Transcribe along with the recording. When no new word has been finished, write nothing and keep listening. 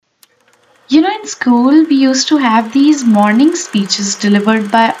In school, we used to have these morning speeches delivered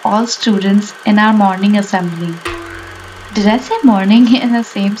by all students in our morning assembly. Did I say morning in the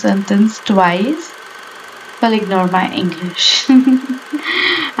same sentence twice? Well, ignore my English.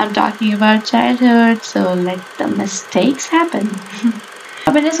 I'm talking about childhood, so let the mistakes happen.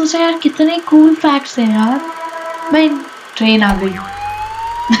 अब मैंने सोचा यार कितने cool facts हैं यार मैं train आ गई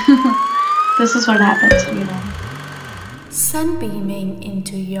This is what happens. Sunbeaming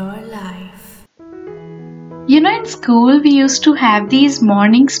into your life. In school, we used to have these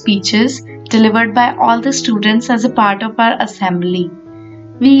morning speeches delivered by all the students as a part of our assembly.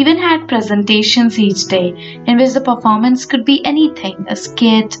 We even had presentations each day in which the performance could be anything, a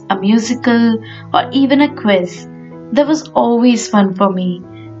skit, a musical, or even a quiz. That was always fun for me.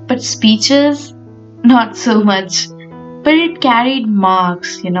 But speeches, not so much. But it carried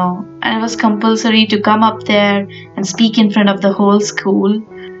marks, and it was compulsory to come up there and speak in front of the whole school.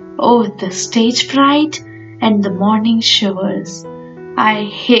 Oh, the stage fright and the morning shivers. I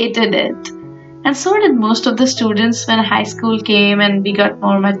hated it. And so did most of the students when high school came and we got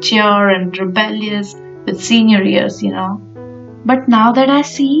more mature and rebellious with senior years. But now that I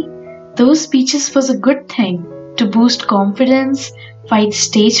see, those speeches was a good thing to boost confidence, fight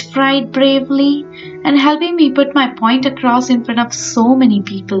stage fright bravely, and helping me put my point across in front of so many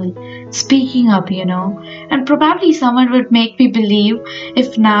people. Speaking up, and probably someone would make me believe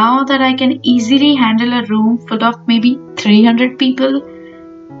if now that I can easily handle a room full of maybe 300 people,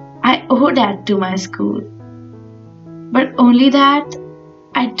 I owe that to my school. But only that,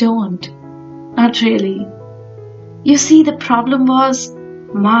 I don't. Not really. You see, the problem was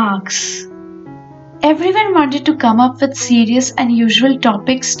marks. Everyone wanted to come up with serious, unusual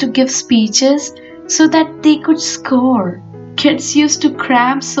topics to give speeches so that they could score. Kids used to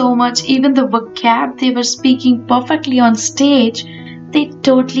cram so much, even the vocab they were speaking perfectly on stage, they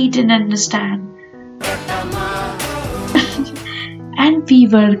totally didn't understand. And we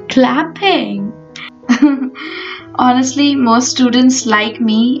were clapping. Honestly, most students like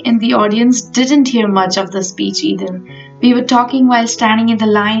me in the audience didn't hear much of the speech either. We were talking while standing in the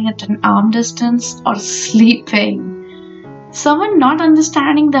line at an arm distance or sleeping. Someone not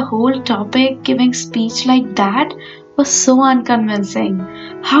understanding the whole topic giving speech like that was so unconvincing.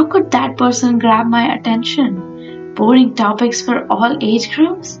 How could that person grab my attention? Boring topics for all age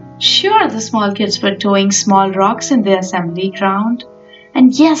groups? Sure, the small kids were throwing small rocks in the assembly ground.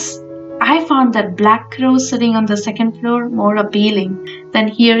 And yes, I found that black crow sitting on the second floor more appealing than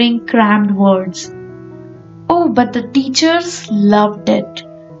hearing crammed words. Oh, but the teachers loved it,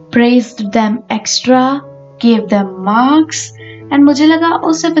 praised them extra, gave them marks, and मुझे लगा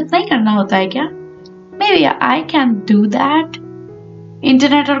ओ सिर्फ इतना ही करना होता है क्या? Maybe I can do that.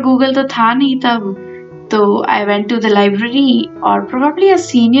 Internet और Google तो था नहीं तब, so I went to the library, or probably a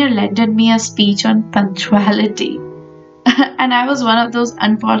senior lended me a speech on punctuality. And I was one of those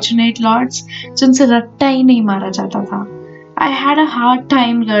unfortunate lords जिनसे रट्टा ही नहीं मारा जाता था. I had a hard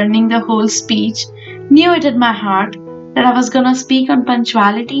time learning the whole speech, knew it in my heart that I was gonna speak on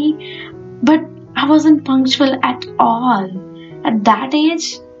punctuality, but I wasn't punctual at all. At that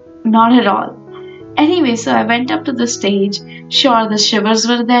age, not at all. Anyway, so I went up to the stage. Sure, the shivers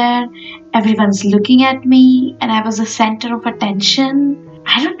were there. Everyone's looking at me, and I was the center of attention.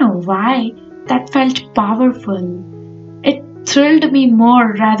 I don't know why. That felt powerful. It thrilled me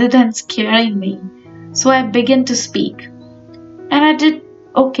more rather than scaring me. So I began to speak. And I did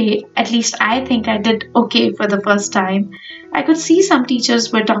okay. At least I think I did okay for the first time. I could see some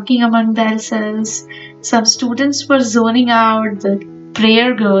teachers were talking among themselves. Some students were zoning out. The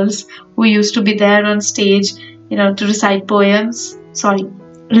prayer girls who used to be there on stage, to recite poems. Sorry,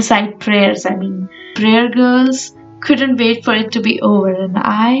 recite prayers, Prayer girls couldn't wait for it to be over. And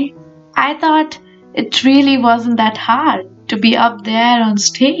I thought it really wasn't that hard to be up there on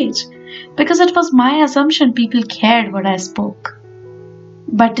stage because it was my assumption people cared what I spoke.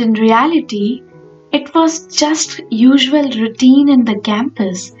 But in reality, it was just usual routine in the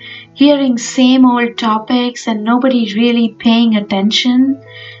campus, hearing same old topics and nobody really paying attention.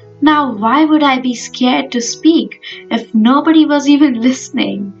 Now, why would I be scared to speak if nobody was even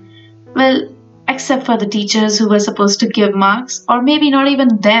listening? Well, except for the teachers who were supposed to give marks, or maybe not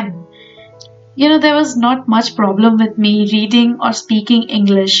even them. There was not much problem with me reading or speaking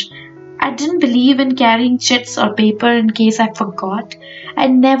English. I didn't believe in carrying chits or paper in case I forgot. I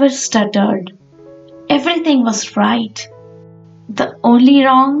never stuttered. Everything was right. The only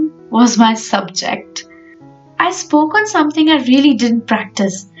wrong was my subject. I spoke on something I really didn't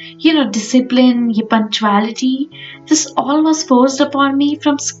practice. Discipline, punctuality. This all was forced upon me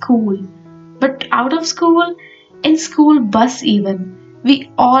from school. But out of school, in school bus even,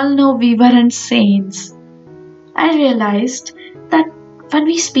 We all know we weren't saints. I realized that when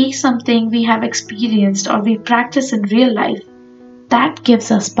we speak something we have experienced or we practice in real life, that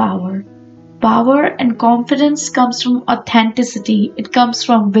gives us power. Power and confidence comes from authenticity. It comes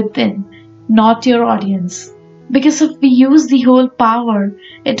from within, not your audience. Because if we use the whole power,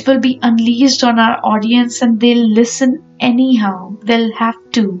 it will be unleashed on our audience and they'll listen anyhow. They'll have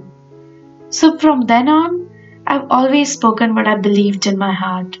to. So from then on, I've always spoken what I believed in my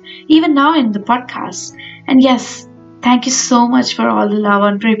heart, even now in the podcast. And yes, thank you so much for all the love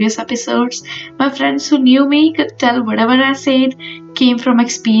on previous episodes. My friends who knew me could tell whatever I said came from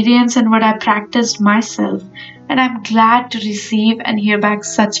experience and what I practiced myself. And I'm glad to receive and hear back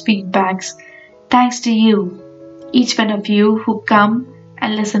such feedbacks. Thanks to you, each one of you who come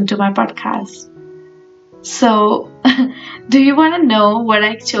and listen to my podcast. So, do you want to know what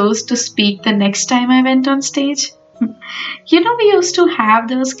I chose to speak the next time I went on stage? We used to have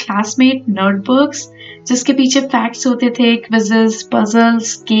those classmate notebooks जिसके पीछे facts होते थे, quizzes,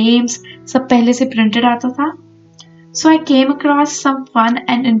 puzzles, games, सब पहले से printed आता था. So I came across some fun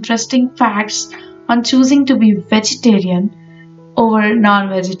and interesting facts on choosing to be vegetarian over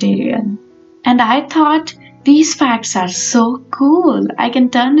non-vegetarian. And I thought these facts are so cool. I can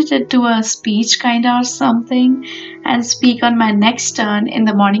turn it into a speech kinda or something and speak on my next turn in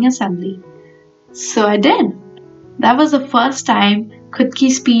the morning assembly. So I did. That was the first time खुद की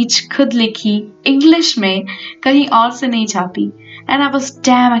speech खुद लिखी English में कहीं और से नहीं छापी. And I was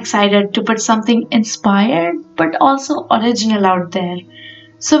damn excited to put something inspired but also original out there.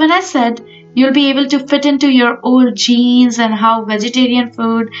 So when I said you'll be able to fit into your old jeans and how vegetarian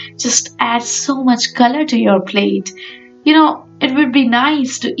food just adds so much color to your plate. It would be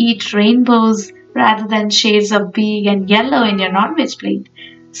nice to eat rainbows rather than shades of pink and yellow in your non-veg plate.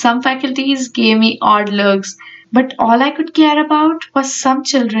 Some faculties gave me odd looks, but all I could care about was some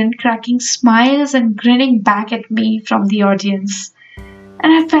children cracking smiles and grinning back at me from the audience.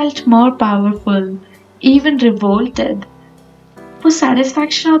 And I felt more powerful, even revolted. वो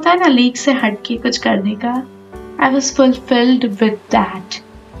satisfaction होता है ना leak से हटके कुछ करने का. I was fulfilled with that.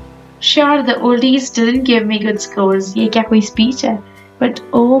 Sure, the oldies didn't give me good scores. ये क्या कोई speech है? But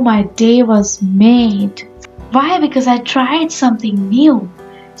oh, my day was made. Why? Because I tried something new.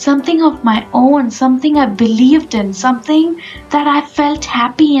 Something of my own, something I believed in, something that I felt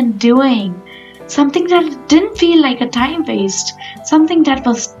happy in doing, something that didn't feel like a time waste, something that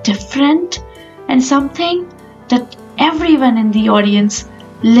was different, and something that everyone in the audience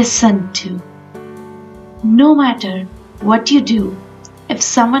listened to. No matter what you do, if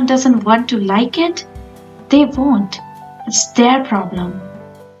someone doesn't want to like it, they won't. It's their problem.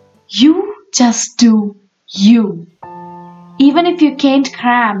 You just do you. Even if you can't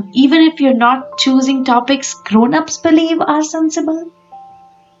cram, even if you're not choosing topics grown-ups believe are sensible,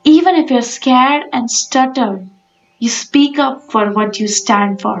 even if you're scared and stutter, you speak up for what you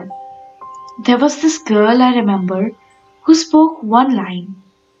stand for. There was this girl I remember who spoke one line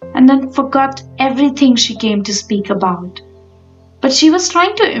and then forgot everything she came to speak about. But she was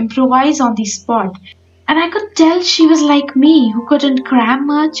trying to improvise on the spot, and I could tell she was like me who couldn't cram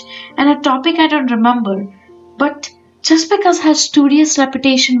much and a topic I don't remember. But just because her studious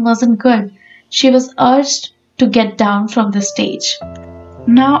reputation wasn't good, she was urged to get down from the stage.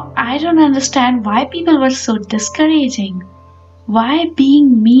 Now, I don't understand why people were so discouraging. Why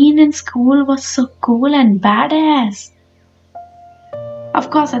being mean in school was so cool and badass.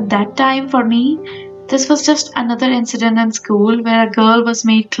 Of course, at that time for me, this was just another incident in school where a girl was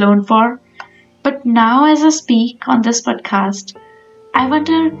made clone for. But now as I speak on this podcast, I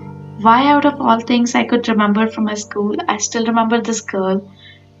wonder why out of all things I could remember from my school, I still remember this girl.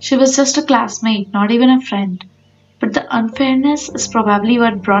 She was just a classmate, not even a friend. But the unfairness is probably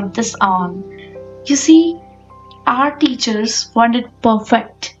what brought this on. You see, our teachers wanted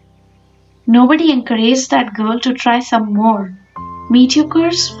perfect. Nobody encouraged that girl to try some more.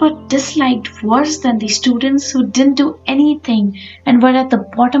 Mediocres were disliked worse than the students who didn't do anything and were at the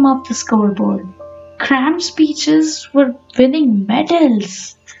bottom of the scoreboard. Crammed speeches were winning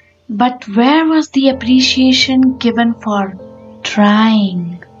medals. But where was the appreciation given for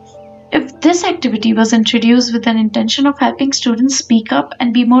trying? If this activity was introduced with an intention of helping students speak up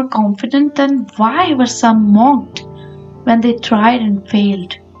and be more confident, then why were some mocked when they tried and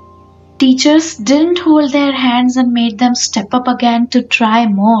failed? Teachers didn't hold their hands and made them step up again to try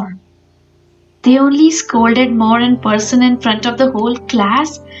more. They only scolded more in person in front of the whole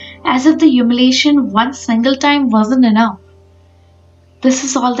class, as if the humiliation one single time wasn't enough. This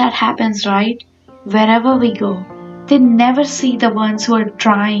is all that happens, right? Wherever we go, they never see the ones who are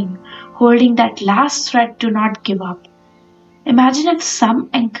trying, holding that last thread to not give up. Imagine if some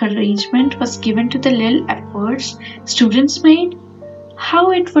encouragement was given to the little efforts students made,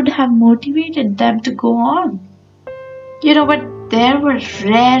 how it would have motivated them to go on. But there were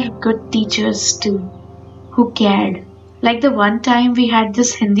rare good teachers too who cared. Like the one time we had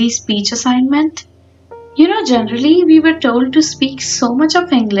this Hindi speech assignment. Generally we were told to speak so much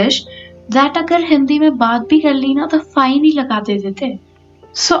of English that अगर हिंदी में बात भी कर ली ना तो fine ही लगा देते थे.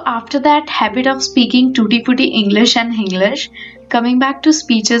 So after that habit of speaking tutti-frutti English and English, coming back to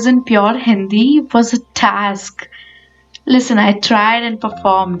speeches in pure Hindi was a task. Listen, I tried and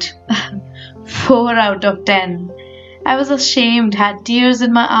performed. 4 out of 10. I was ashamed, had tears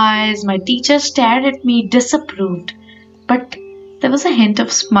in my eyes. My teacher stared at me, disapproved. But there was a hint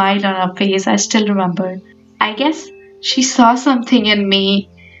of smile on her face, I still remember. I guess she saw something in me,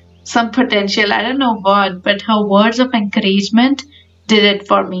 some potential, I don't know what, but her words of encouragement did it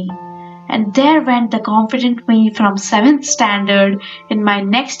for me. And there went the confident me from 7th standard in my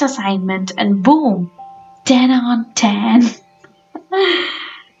next assignment, and boom, 10 on 10.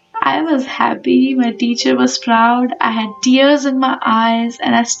 I was happy, my teacher was proud, I had tears in my eyes,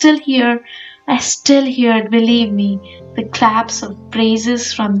 and I still heard, believe me, the claps of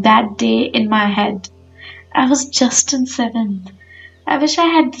praises from that day in my head. I was just in 7th. I wish I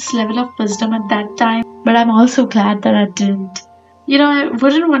had this level of wisdom at that time, but I'm also glad that I didn't. I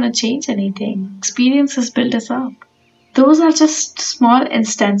wouldn't want to change anything. Experience has built us up. Those are just small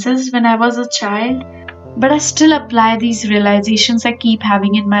instances when I was a child, but I still apply these realizations I keep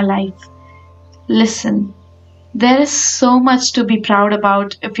having in my life. Listen, there is so much to be proud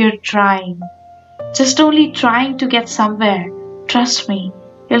about if you're trying. Just only trying to get somewhere. Trust me,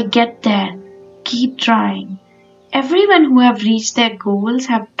 you'll get there. Keep trying. Everyone who have reached their goals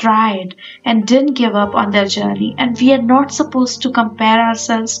have tried and didn't give up on their journey, and we are not supposed to compare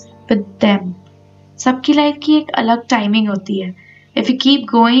ourselves with them. सबकी life की एक अलग timing होती है. If you keep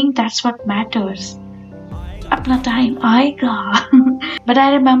going, that's what matters. अपना time आएगा. But I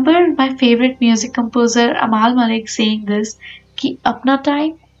remember my favorite music composer Amal Malik saying this कि अपना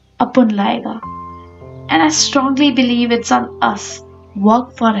टाइम अपन लाएगा. And I strongly believe it's on us.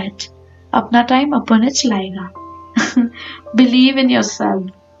 Work for it. अपना time अपन ही लाएगा. Believe in yourself.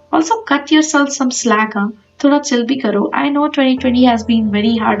 Also cut yourself some slack. थोड़ा chill भी करो. I know 2020 has been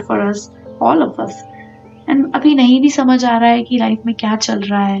very hard for us, all of us. And अभी नहीं भी समझ आ रहा है कि लाइफ में क्या चल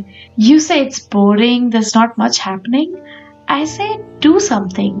रहा है. You say it's boring, there's not much happening. I say do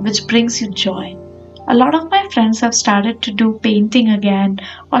something which brings you joy. A lot of my friends have started to do painting again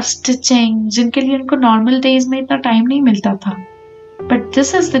or stitching, जिनके लिए उनको normal days में इतना time नहीं मिलता था. But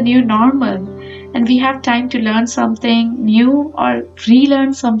this is the new normal, and we have time to learn something new or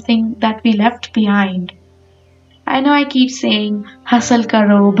relearn something that we left behind. I know I keep saying hustle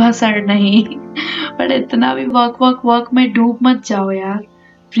करो भसड़ नहीं, but इतना भी work में डूब मत जाओ यार.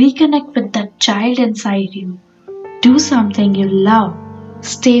 Reconnect with that child inside you. Do something you love.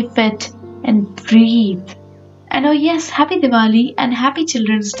 Stay fit and breathe. And oh yes, happy Diwali and happy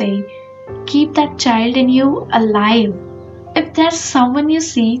Children's Day. Keep that child in you alive. If there's someone you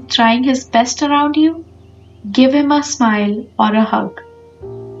see trying his best around you, give him a smile or a hug.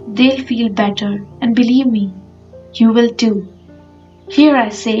 They'll feel better, and believe me, you will too. Here I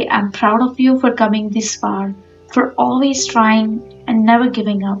say I'm proud of you for coming this far, for always trying and never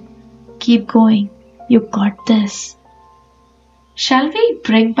giving up. Keep going. You got this. Shall we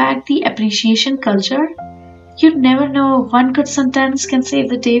bring back the appreciation culture? You'd never know, one good sentence can save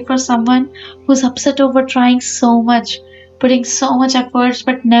the day for someone who's upset over trying so much, putting so much efforts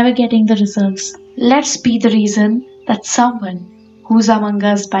but never getting the results. Let's be the reason that someone, who's among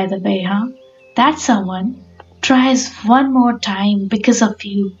us by the way, that someone tries one more time because of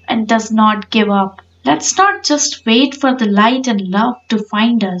you and does not give up. Let's not just wait for the light and love to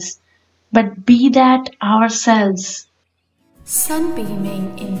find us, but be that ourselves.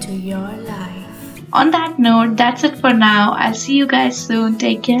 Sunbeaming into your life. On that note, that's it for now. I'll see you guys soon.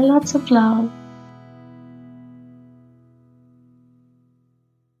 Take care. Lots of love.